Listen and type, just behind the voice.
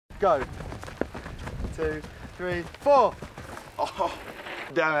go. 2, 3, 4. Oh,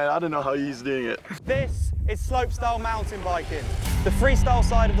 damn it, I don't know how he's doing it. This is slopestyle mountain biking, the freestyle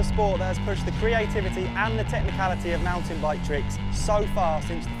side of the sport that has pushed the creativity and the technicality of mountain bike tricks so far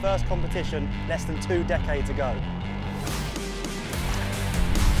since the first competition less than 2 decades ago.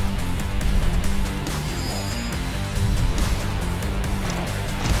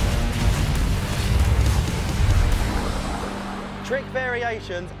 Trick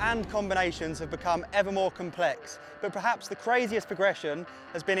variations and combinations have become ever more complex, but perhaps the craziest progression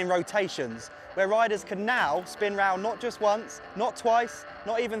has been in rotations, where riders can now spin round not just once, not twice,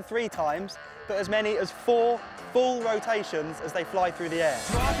 not even 3 times, but as many as 4 full rotations as they fly through the air.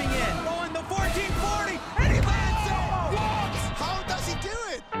 Dropping in, going the 1440, and he lands it! What? How does he do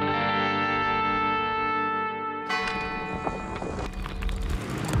it?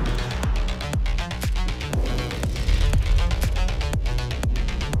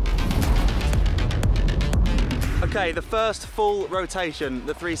 Okay, the first full rotation,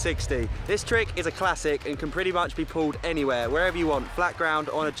 the 360. This trick is a classic and can pretty much be pulled anywhere, wherever you want, flat ground,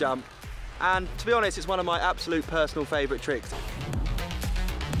 on a jump. And to be honest, it's one of my absolute personal favourite tricks.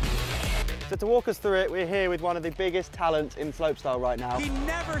 So to walk us through it, we're here with one of the biggest talents in slopestyle right now. He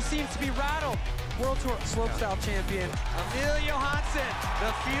never seems to be rattled. World Tour slopestyle champion, Emil Johansson.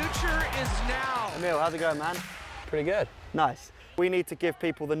 The future is now. Emil, how's it going, man? Pretty good. Nice. We need to give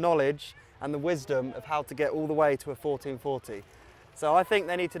people the knowledge and the wisdom of how to get all the way to a 1440. So I think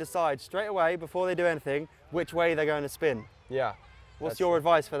they need to decide straight away, before they do anything, which way they're going to spin. Yeah. What's your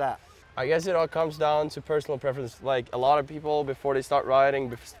advice for that? I guess it all comes down to personal preference. Like a lot of people, before they start riding,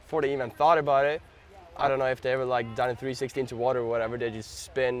 before they even thought about it, I don't know if they ever like done a 360 into water or whatever, they just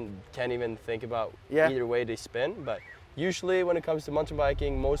spin, can't even think about either way they spin. But usually when it comes to mountain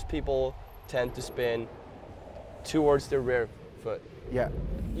biking, most people tend to spin towards their rear foot. Yeah.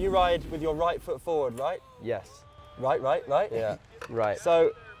 You ride with your right foot forward, right? Yes. Right? Yeah, right.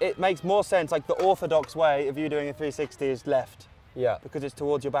 So it makes more sense, like the orthodox way of you doing a 360 is left. Yeah. Because it's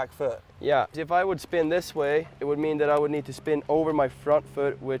towards your back foot. Yeah. If I would spin this way, it would mean that I would need to spin over my front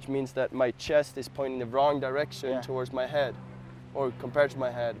foot, which means that my chest is pointing the wrong direction towards my head, or compared to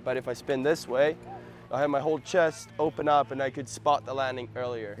my head. But if I spin this way, I have my whole chest open up and I could spot the landing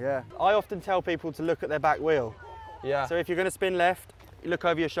earlier. Yeah. I often tell people to look at their back wheel. Yeah. So if you're going to spin left, you look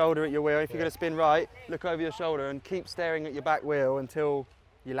over your shoulder at your wheel. If you're going to spin right, look over your shoulder and keep staring at your back wheel until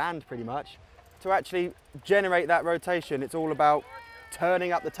you land, pretty much. To actually generate that rotation, it's all about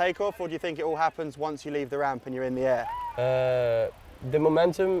turning up the takeoff, or do you think it all happens once you leave the ramp and you're in the air? The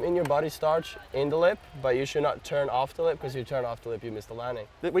momentum in your body starts in the lip, but you should not turn off the lip, because if you turn off the lip, you miss the landing.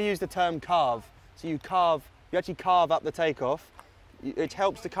 We use the term carve. So you actually carve up the takeoff. It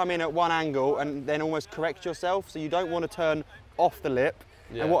helps to come in at one angle and then almost correct yourself, so you don't want to turn off the lip.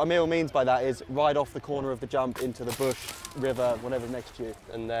 Yeah. And what Emil means by that is ride off the corner of the jump into the bush, river, whatever's next to you.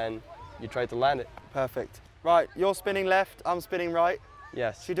 And then you try to land it. Perfect. Right, you're spinning left, I'm spinning right.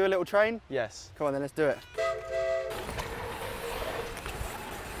 Yes. Should we do a little train? Yes. Come on then, let's do it.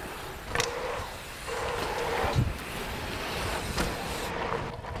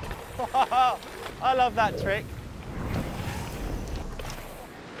 I love that trick.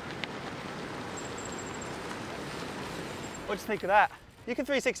 What do you think of that? You can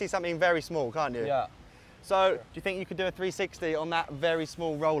 360 something very small, can't you? Yeah. So, do you think you could do a 360 on that very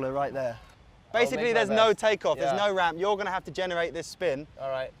small roller right there? Basically, there's no takeoff, there's no ramp. You're going to have to generate this spin. All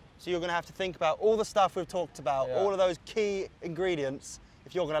right. So you're going to have to think about all the stuff we've talked about, all of those key ingredients,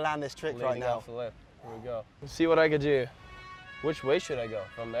 if you're going to land this trick right now. Off the lip. Here we go. Let's see what I could do. Which way should I go?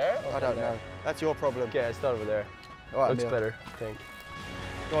 From there? I don't know. That's your problem. Okay, I start over there. All right, looks Emil. better, I think.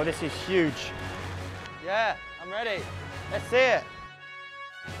 Oh, this is huge. Yeah, I'm ready. Let's see it.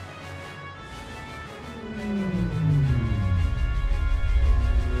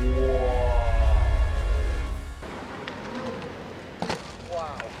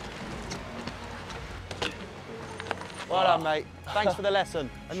 Wow. Well done, mate. Thanks for the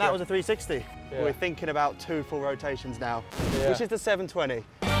lesson. And that was a 360. Yeah. We're thinking about 2 full rotations now, which is the 720.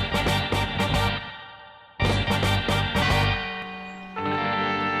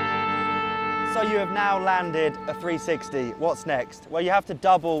 So you have now landed a 360. What's next? Well, you have to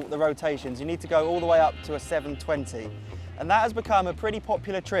double the rotations. You need to go all the way up to a 720. And that has become a pretty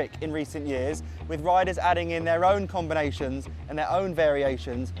popular trick in recent years, with riders adding in their own combinations and their own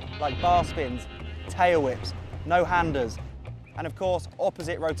variations, like bar spins, tail whips, no-handers, and of course,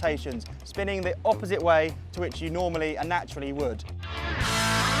 opposite rotations, spinning the opposite way to which you normally and naturally would.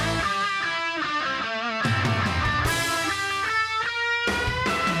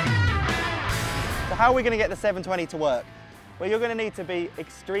 So how are we going to get the 720 to work? where you're going to need to be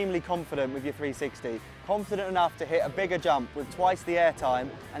extremely confident with your 360, confident enough to hit a bigger jump with twice the air time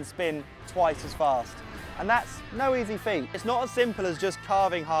and spin twice as fast. And that's no easy feat. It's not as simple as just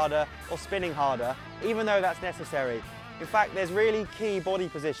carving harder or spinning harder, even though that's necessary. In fact, there's really key body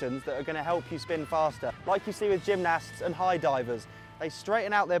positions that are going to help you spin faster. Like you see with gymnasts and high divers, they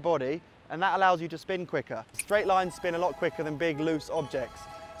straighten out their body and that allows you to spin quicker. Straight lines spin a lot quicker than big loose objects.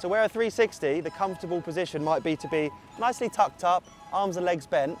 So where a 360, the comfortable position might be to be nicely tucked up, arms and legs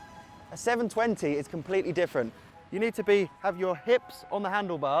bent, a 720 is completely different. You need to have your hips on the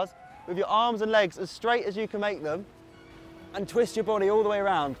handlebars with your arms and legs as straight as you can make them and twist your body all the way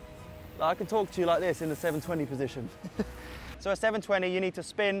around. I can talk to you like this in the 720 position. So a 720, you need to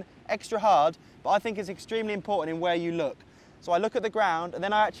spin extra hard, but I think it's extremely important in where you look. So I look at the ground and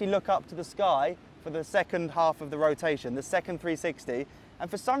then I actually look up to the sky for the second half of the rotation, the second 360. And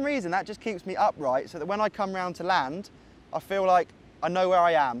for some reason that just keeps me upright so that when I come round to land, I feel like I know where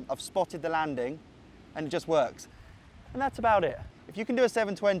I am. I've spotted the landing and it just works. And that's about it. If you can do a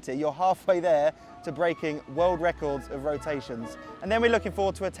 720, you're halfway there to breaking world records of rotations. And then we're looking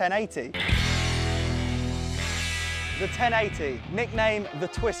forward to a 1080. The 1080, nickname the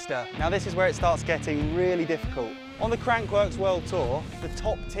Twister. Now this is where it starts getting really difficult. On the Crankworx World Tour, the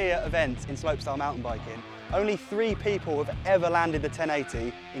top tier event in slopestyle mountain biking, only 3 people have ever landed the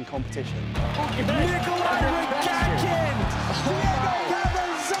 1080 in competition. Nicholi, Rogatkin,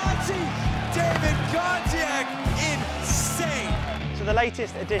 David Godziek, insane. So the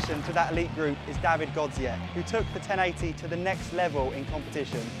latest addition to that elite group is Dawid Godziek, who took the 1080 to the next level in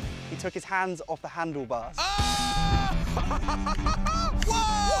competition. He took his hands off the handlebars. Oh!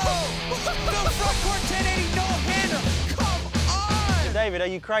 Whoa! The front court 1080 no-hander, come on! David, are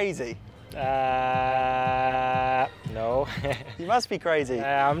you crazy? No. You must be crazy.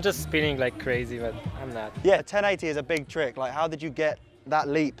 I'm just spinning like crazy, but I'm not. Yeah, 1080 is a big trick. Like, how did you get that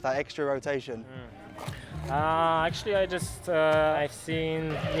leap, that extra rotation? Actually, I've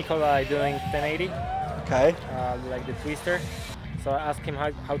seen Nicholi doing 1080. Okay. Like the twister. So I asked him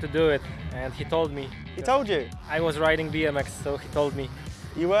how to do it, and he told me. He told you? I was riding BMX, so he told me.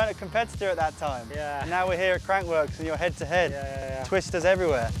 You weren't a competitor at that time. Yeah. Now we're here at Crankworx and you're head to head. Yeah. Twisters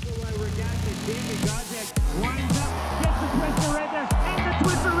everywhere.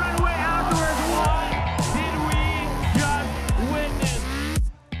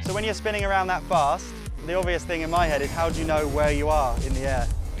 So when you're spinning around that fast, the obvious thing in my head is how do you know where you are in the air?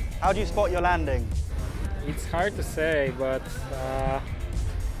 How do you spot your landing? It's hard to say, but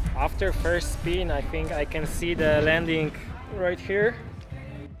after first spin, I think I can see the landing right here.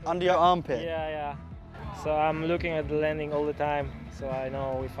 Under your armpit? Yeah. So I'm looking at the landing all the time, so I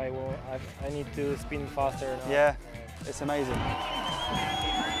know if I need to spin faster or not. Yeah, it's amazing.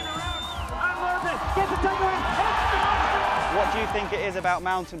 What do you think it is about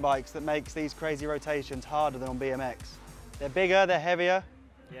mountain bikes that makes these crazy rotations harder than on BMX? They're bigger, they're heavier,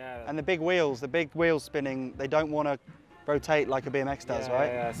 and the big wheels spinning, they don't want to rotate like a BMX does,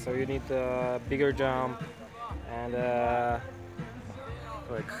 right? Yeah, so you need a bigger jump and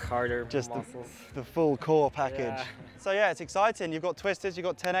like harder muscles. The full core package. Yeah. So yeah, it's exciting. You've got twisters, you've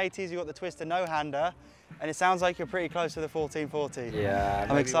got 1080s, you've got the twister no-hander, and it sounds like you're pretty close to the 1440. Yeah,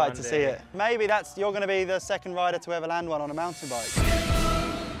 I'm excited to see it. Maybe you're going to be the second rider to ever land one on a mountain bike.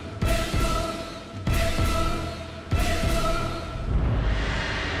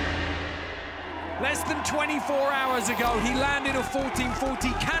 Less than 24 hours ago, he landed a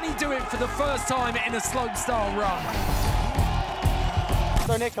 1440. Can he do it for the first time in a slopestyle run?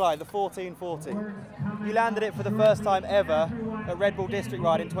 So Nicholi, the 1440, you landed it for the first time ever at Red Bull District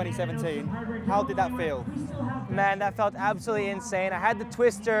Ride in 2017. How did that feel? Man, that felt absolutely insane. I had the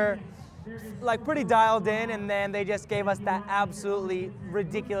twister like pretty dialed in, and then they just gave us that absolutely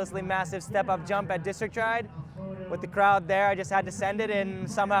ridiculously massive step-up jump at District Ride. With the crowd there, I just had to send it, and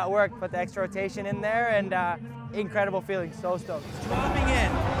somehow it worked. Put the extra rotation in there, and incredible feeling, so stoked. Dropping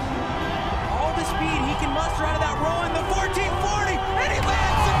in. All the speed he can muster out of that roll in the 1440, and he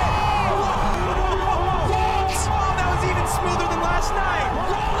lands it! Oh, that was even smoother than last night!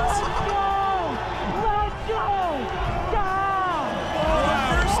 Let's go! For the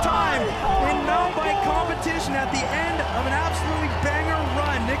first time in mountain bike competition at the end of an absolutely banger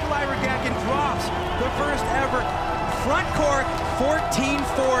run, Nicholi Rogatkin drops the first ever front cork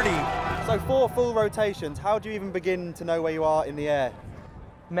 1440. So 4 full rotations, how do you even begin to know where you are in the air?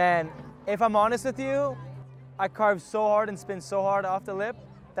 Man, if I'm honest with you, I carve so hard and spin so hard off the lip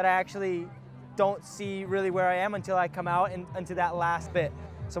that I actually don't see really where I am until I come out into that last bit.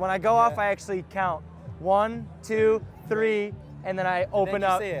 So when I go off, I actually count 1, 2, 3, and then I open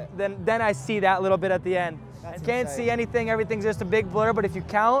up. See it. Then I see that little bit at the end. That's Can't insane. see anything, everything's just a big blur, but if you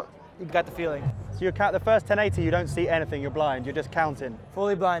count, you got the feeling. So you count the first 1080, you don't see anything, you're blind, you're just counting.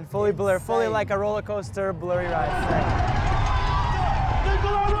 Fully blind, fully blur, fully Insane. like a roller coaster, blurry ride.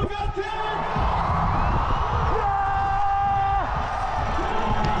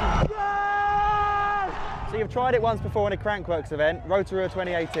 So you've tried it once before in a Crankworks event, Rotorua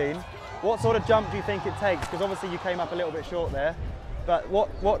 2018. What sort of jump do you think it takes? Because obviously you came up a little bit short there, but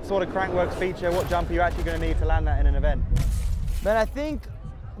what sort of Crankworks feature, what jump are you actually going to need to land that in an event? Man, I think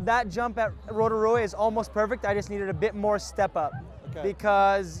that jump at Rotorua is almost perfect. I just needed a bit more step up. Okay.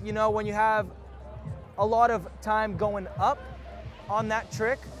 Because, you know, when you have a lot of time going up on that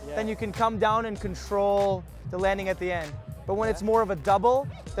trick, then you can come down and control the landing at the end. But when it's more of a double,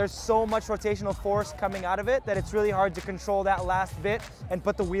 there's so much rotational force coming out of it that it's really hard to control that last bit and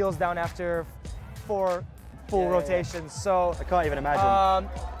put the wheels down after 4 full rotations. So I can't even imagine.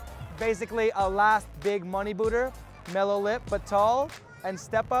 basically a last big money booter, mellow lip but tall, and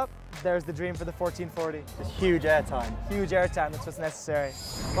step up, there's the dream for the 1440. It's huge air time. Huge air time, that's what's necessary.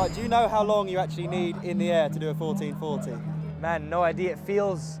 Right, do you know how long you actually need in the air to do a 1440? Man, no idea. It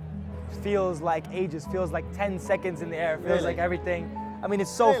feels like ages, feels like 10 seconds in the air. It feels like everything. I mean, it's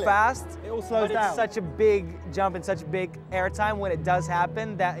so fast. It all slows but down. It's such a big jump and such big air time when it does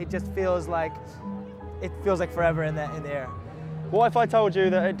happen that it just feels like forever in the air. What if I told you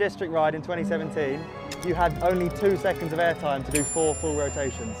that at District Ride in 2017, you had only 2 seconds of air time to do 4 full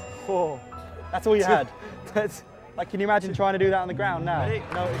rotations? 4. That's all you had. That's Like, can you imagine trying to do that on the ground now? Ready?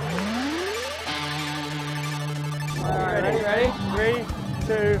 No. ready? 3,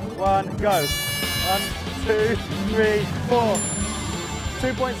 2, 1, go. 1, 2, 3, 4.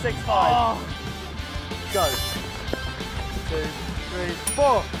 2.65. Go. 2, 3,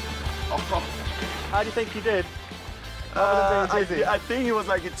 4. How do you think you did? I think he was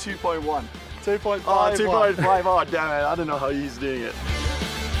like a 2.1. 2.5. Oh, 2.5. Oh, damn it. I don't know how he's doing it.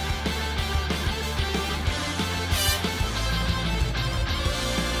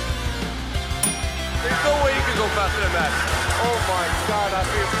 There's no way you can go faster than that. Oh my God, I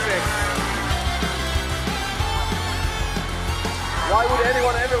feel sick. Why would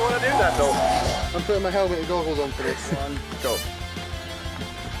anyone ever want to do that though? I'm putting my helmet and goggles on for this. One, go.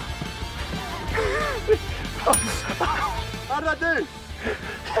 How did I do?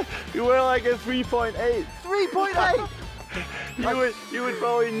 You were like a 3.8. 3.8. You would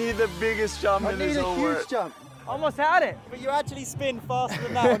probably need the biggest jump in this whole world. jump. almost had it. But you actually spin faster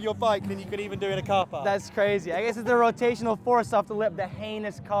than that on your bike than you could even do in a car park. That's crazy. I guess it's the rotational force off the lip, the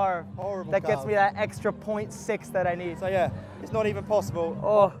heinous carve. Horrible that gets carve. me that extra 0.6 that I need. So yeah, it's not even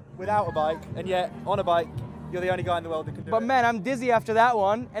possible without a bike, and yet on a bike, you're the only guy in the world that can do it. But man, I'm dizzy after that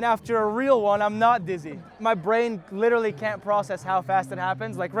one, and after a real one, I'm not dizzy. My brain literally can't process how fast it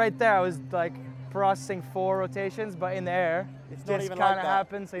happens. Like right there, I was like processing 4 rotations, but in the air, It's it not just even kind like of that.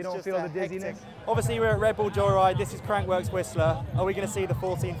 happens, so you It's don't just feel a the dizziness. hectic. Obviously, we're at Red Bull Joyride. This is Crankworks Whistler. Are we going to see the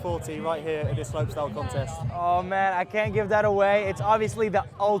 1440 right here at this slopestyle contest? Oh man, I can't give that away. It's obviously the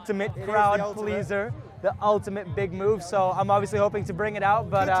ultimate It is crowd the ultimate. pleaser, the ultimate big move. So I'm obviously hoping to bring it out,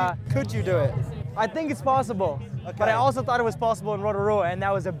 but Could you do it? I think it's possible. Okay. But I also thought it was possible in Rotorua, and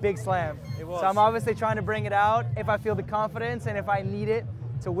that was a big slam. It was. So I'm obviously trying to bring it out. If I feel the confidence and if I need it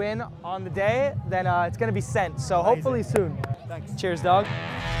to win on the day, then it's going to be sent. So hopefully soon. Thanks. Cheers, dog.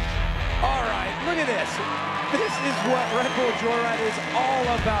 All right, look at this. This is what Red Bull Joyride is all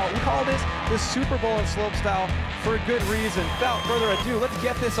about. We call this the Super Bowl of slopestyle for a good reason. Without further ado, let's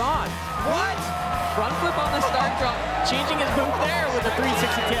get this on. What? Front flip on the start drop, changing his move there with a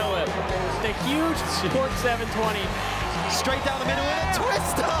 360 tail whip. Just a huge torque 720. Straight down the middle with a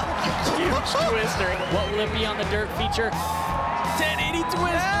twister. Huge twister. What will it be on the dirt feature? 1080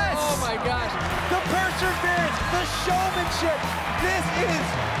 twist. Yes! Oh my gosh. The perseverance, the showmanship. This is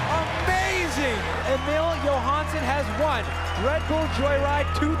amazing. Emil Johansson has won Red Bull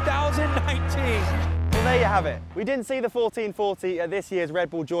Joyride 2019. Well, there you have it. We didn't see the 1440 at this year's Red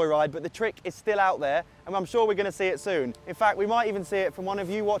Bull Joyride, but the trick is still out there, and I'm sure we're going to see it soon. In fact, we might even see it from one of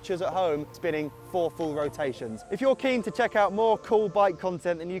you watchers at home spinning 4 full rotations. If you're keen to check out more cool bike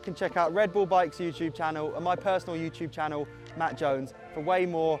content, then you can check out Red Bull Bike's YouTube channel and my personal YouTube channel, Matt Jones, for way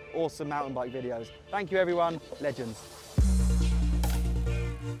more awesome mountain bike videos. Thank you, everyone. Legends.